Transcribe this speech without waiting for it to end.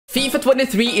FIFA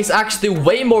 23 is actually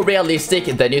way more realistic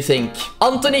than you think.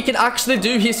 Anthony can actually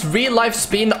do his real-life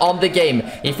spin on the game.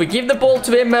 If we give the ball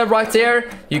to him right there,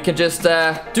 you can just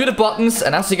do the buttons,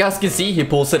 and as you guys can see, he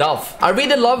pulls it off. I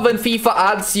really love when FIFA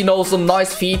adds, you know, some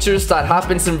nice features that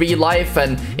happens in real life,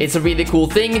 and it's a really cool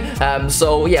thing.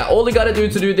 So yeah, all you gotta do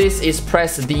to do this is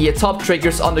press the top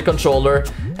triggers on the controller,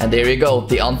 and there you go,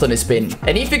 the Anthony spin.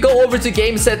 And if you go over to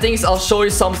game settings, I'll show you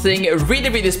something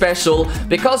really special.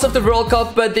 Because of the World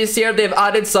Cup this year, they've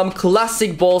added some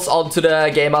classic balls onto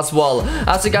the game as well.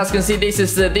 As you guys can see, this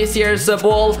is this year's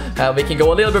ball. We can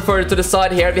go a little bit further to the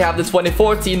side here. We have the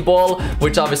 2014 ball,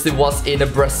 which obviously was in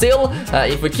Brazil.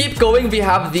 If we keep going, we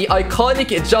have the iconic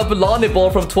Jabulani ball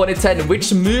from 2010,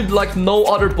 which moved like no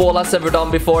other ball has ever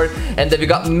done before. And then we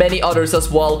got many others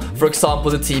as well. For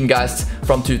example, the Team Geist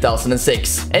from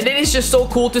 2006. And it is just so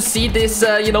cool to see this,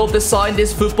 you know, design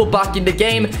this football back in the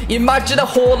game. Imagine a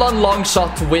Haaland long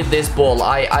shot with this ball.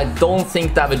 I don't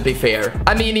think that would be fair.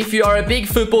 I mean, if you are a big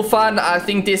football fan, I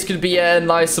think this could be a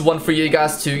nice one for you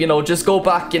guys to, you know, just go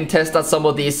back and test out some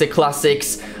of these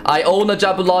classics. I own a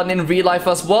Jabulani in real life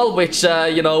as well, which,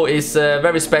 you know, is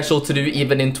very special to do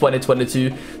even in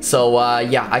 2022. So,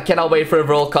 yeah, I cannot wait for a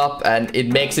World Cup, and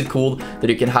it makes it cool that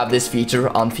you can have this feature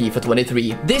on FIFA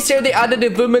 23. This year, they added the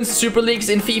Women's Super Leagues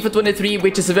in FIFA 23,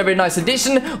 which is a very nice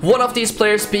addition. One of these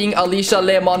players being ALISHA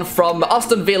LEHMANN from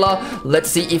Aston Villa. Let's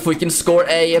see if we can score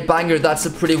a banger. That's a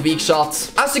pretty weak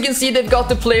shot. As you can see, they've got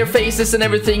the player faces and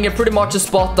everything pretty much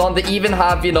spot on. They even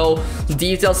have, you know,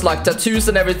 details like tattoos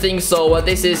and everything. So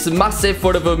this is massive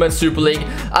for the Women's Super League.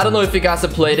 I don't know if you guys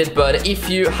have played it, but if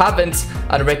you haven't,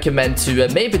 I'd recommend to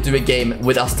maybe do a game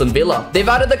with Aston Villa. They've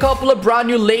added a couple of brand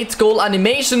new late goal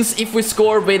animations. If we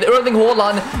score with Erling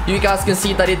Haaland, you guys can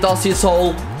see that it does his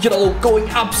whole, you know, going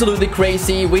absolutely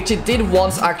crazy, which it did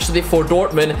once actually for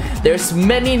Dortmund. There's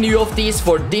many new of these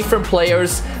for different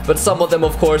players, but some of them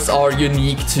of course are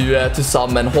unique to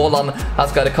some, and Haaland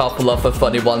has got a couple of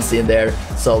funny ones in there.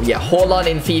 So yeah, Haaland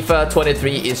in FIFA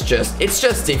 23 is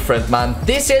just different, man.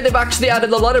 This year they've actually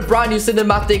added a lot of brand new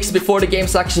cinematics before the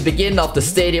games actually begin of the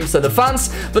stadiums and the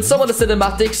fans, but some of the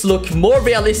cinematics look more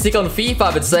realistic on FIFA,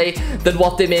 I would say, than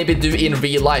what they maybe do in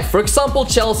real life. For example,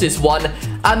 Chelsea's one.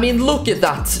 I mean, look at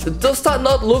that. Does that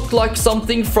not look like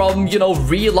something from, you know,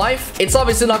 real life? It's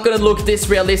obviously not gonna look this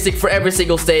realistic for every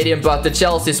single stadium, but the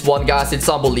Chelsea's one, guys, it's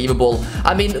unbelievable.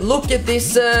 I mean, look at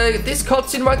this this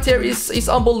cutscene right here is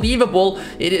unbelievable.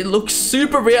 It looks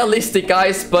super realistic,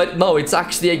 guys, but no, it's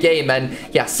actually a game. And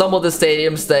yeah, some of the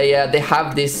stadiums, they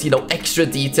have this, you know, extra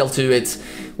detail to it,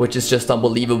 which is just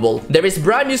unbelievable. There is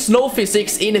brand new snow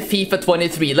physics in FIFA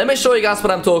 23. Let me show you guys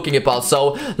what I'm talking about.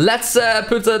 So let's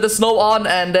put the snow on,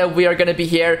 and we are going to be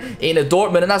here in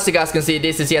Dortmund. And as you guys can see,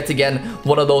 this is yet again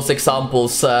one of those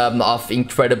examples of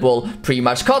incredible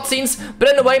pre-match cutscenes. But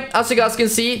anyway, as you guys can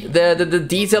see, the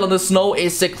detail on the snow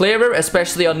is clearer,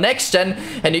 especially on next gen.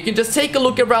 And you can just take a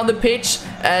look around the pitch,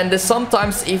 and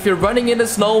sometimes if you're running in the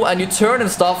snow and you turn and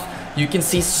stuff, you can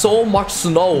see so much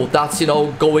snow that's, you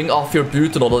know, going off your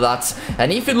boot and all of that.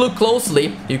 And if you look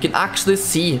closely, you can actually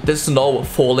see the snow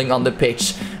falling on the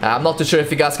pitch. I'm not too sure if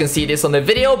you guys can see this on the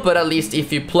video, but at least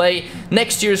if you play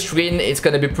next to your screen, it's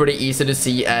going to be pretty easy to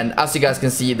see. And as you guys can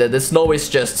see, the snow is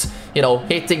just, you know,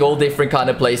 hitting all different kind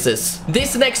of places.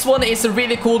 This next one is a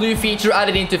really cool new feature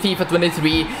added into FIFA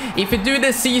 23. If you do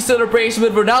the C celebration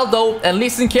with Ronaldo, and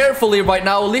listen carefully right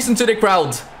now, listen to the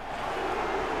crowd.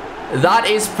 That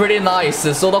is pretty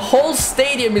nice. So the whole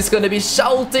stadium is going to be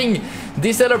shouting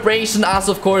the celebration, as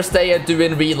of course they do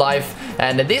in real life.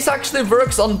 And this actually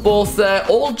works on both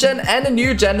old gen and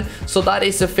new gen, so that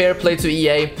is a fair play to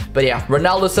EA. But yeah,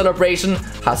 Ronaldo celebration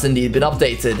has indeed been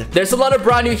updated. There's a lot of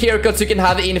brand new haircuts you can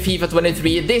have in FIFA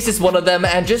 23. This is one of them,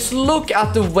 and just look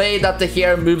at the way that the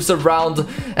hair moves around,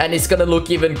 and it's gonna look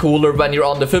even cooler when you're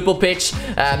on the football pitch.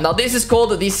 Now this is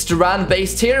called the strand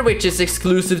based hair, which is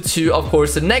exclusive to, of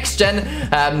course, the next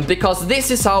gen, because this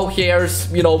is how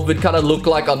hairs, you know, would kind of look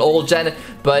like on old gen.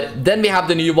 But then we have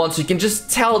the new ones. You can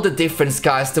just tell the difference,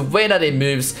 guys. The way that it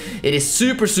moves, it is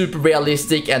super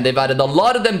realistic, and they've added a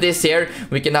lot of them this year.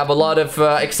 We can have a lot of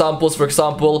examples. For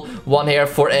example, one here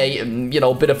for a, you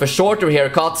know, bit of a shorter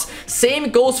haircut.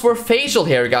 Same goes for facial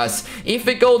hair, guys. If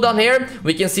we go down here,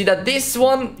 we can see that this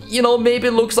one, you know, maybe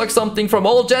looks like something from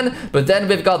old gen, but then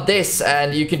we've got this,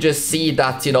 and you can just see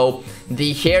that, you know,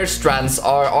 the hair strands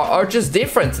are just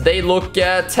different. They look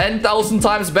 10,000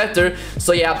 times better.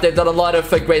 So yeah, they've done a lot of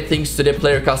great things to the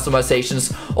player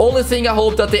customizations. Only thing I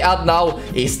hope that they add now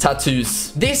is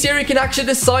tattoos. This year you can actually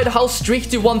decide how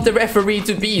strict you want the referee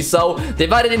to be. So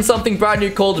they've added in something brand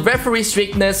new called referee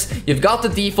strictness. You've got the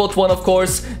default one, of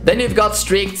course. Then you've got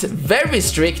strict,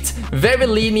 very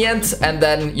lenient, and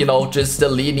then, you know, just the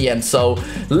lenient. So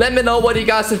let me know what you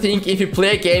guys think. If you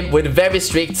play a game with very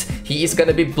strict, he is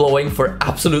gonna be blowing for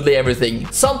absolutely everything.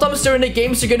 Sometimes during the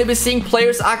games you're gonna be seeing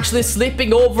players actually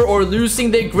slipping over or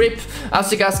losing their grip.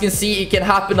 As you guys can see, it can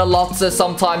happen a lot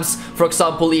sometimes. For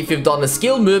example, if you've done a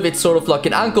skill move, it's sort of like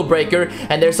an ankle breaker,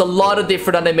 and there's a lot of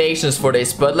different animations for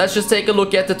this. But let's just take a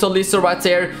look at the Tolisso right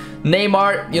there.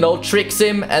 Neymar, you know, tricks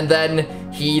him, and then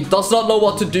he does not know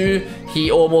what to do. He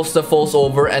almost falls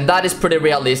over, and that is pretty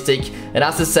realistic. And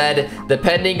as I said,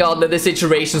 depending on the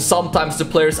situation, sometimes the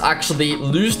players actually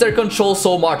lose their control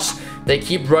so much they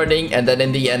keep running, and then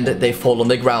in the end they fall on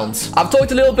the ground. I've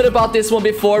talked a little bit about this one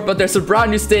before, but there's a brand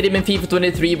new stadium in FIFA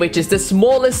 23, which is the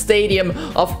smallest stadium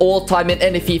of all time in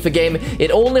any FIFA game.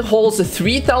 It only holds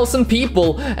 3,000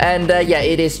 people, and yeah,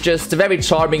 it is just very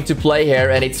charming to play here,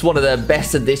 and it's one of the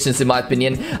best additions in my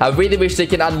opinion. I really wish they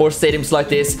can add more stadiums like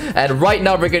this. And right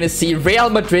now we're gonna see Real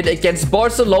Madrid against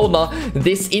Barcelona,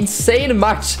 this insane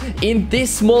match in this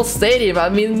small stadium. I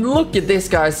mean, look at this,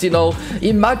 guys. You know,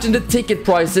 imagine the ticket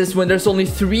prices when there's only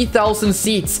 3,000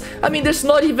 seats. I mean, there's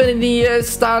not even any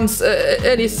stands,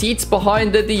 any seats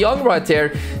behind the young right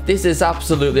here. This is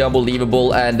absolutely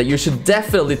unbelievable, and you should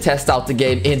definitely test out the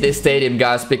game in this stadium,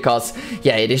 guys, because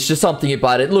yeah, it is just something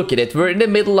about it. Look at it. We're in the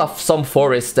middle of some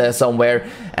forest somewhere,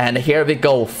 and here we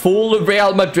go, full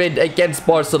Real Madrid against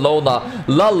Barcelona,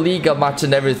 La Liga match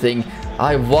and everything.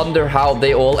 I wonder how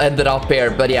they all ended up here.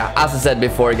 But yeah, as I said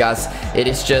before, guys, it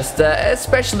is just a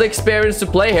special experience to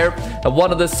play here. And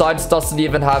one of the sides doesn't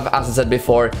even have, as I said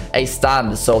before, a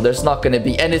stand. So there's not going to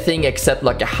be anything except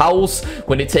like a house.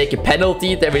 When you take a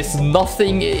penalty, there is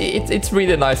nothing. It's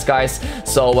really nice, guys.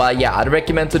 So yeah, I'd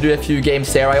recommend to do a few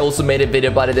games here. I also made a video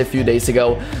about it a few days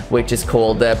ago, which is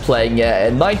called playing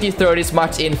a 90-30s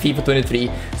match in FIFA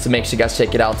 23. So make sure you guys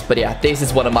check it out. But yeah, this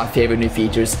is one of my favorite new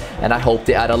features, and I hope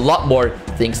they add a lot more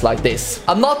things like this.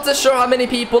 I'm not sure how many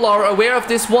people are aware of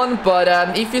this one, but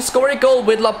if you score a goal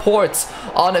with Laporte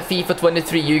on FIFA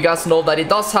 23, you guys know that it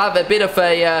does have a bit of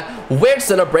a weird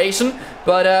celebration.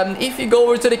 But if you go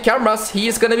over to the cameras, he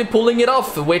is going to be pulling it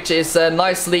off, which is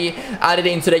nicely added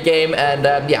into the game.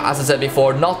 And yeah, as I said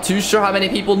before, not too sure how many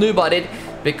people knew about it,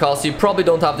 because you probably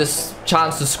don't have this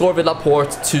chance to score with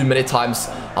Laporte too many times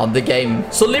on the game.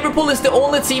 So Liverpool is the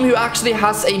only team who actually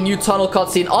has a new tunnel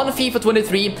cutscene on FIFA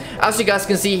 23. As you guys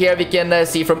can see here, we can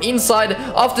see from inside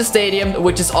of the stadium,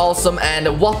 which is awesome.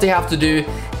 And what they have to do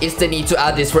is they need to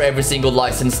add this for every single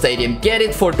licensed stadium. Get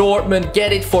it for Dortmund,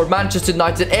 get it for Manchester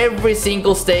United. Every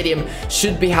single stadium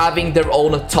should be having their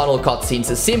own tunnel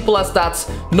cutscenes. As simple as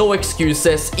that, no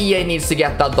excuses. EA needs to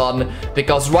get that done,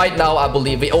 because right now I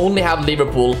believe we only have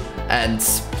Liverpool. And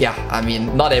yeah, I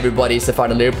mean, not everybody is a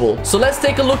fan of Liverpool. So let's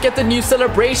take a look at the new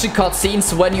celebration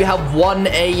cutscenes when you have won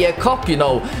a cup, you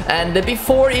know. And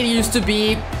before, it used to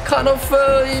be kind of,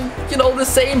 you know, the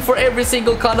same for every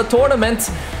single kind of tournament.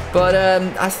 But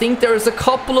I think there's a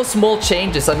couple of small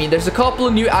changes. I mean, there's a couple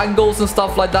of new angles and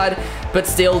stuff like that. But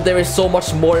still, there is so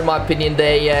much more, in my opinion,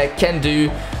 they can do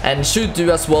and should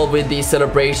do as well with these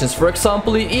celebrations. For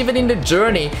example, even in the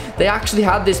journey, they actually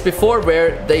had this before,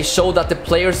 where they showed that the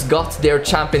players got their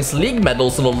Champions League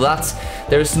medals and all that.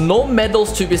 There's no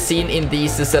medals to be seen in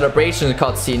these celebration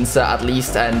cutscenes, at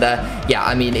least. And yeah,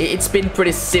 I mean, it's been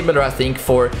pretty similar, I think,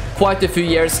 for quite a few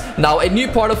years. Now, a new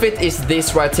part of it is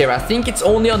this right here. I think it's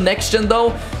only on next gen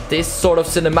though. This sort of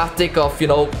cinematic of, you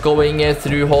know, going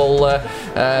through whole,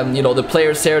 you know, the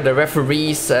players here, the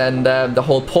referees, and the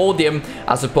whole podium,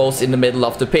 as opposed in the middle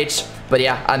of the pitch. But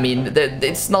yeah, I mean,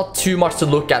 it's not too much to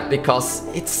look at, because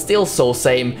it's still so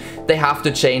same. They have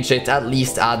to change it, at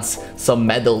least adds some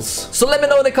medals. So let me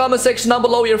know in the comment section down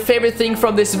below your favorite thing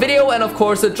from this video. And of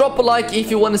course, drop a like if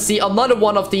you want to see another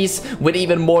one of these with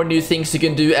even more new things you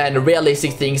can do and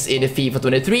realistic things in FIFA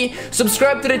 23.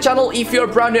 Subscribe to the channel if you're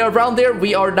brand new around there.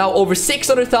 We are now over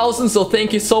 600,000, so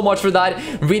thank you so much for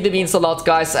that. Really means a lot,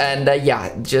 guys. And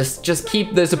yeah, just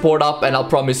keep the support up, and I'll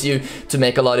promise you to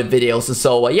make a lot of videos.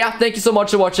 So yeah, thank you so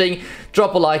much for watching.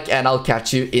 Drop a like, and I'll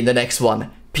catch you in the next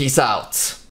one. Peace out.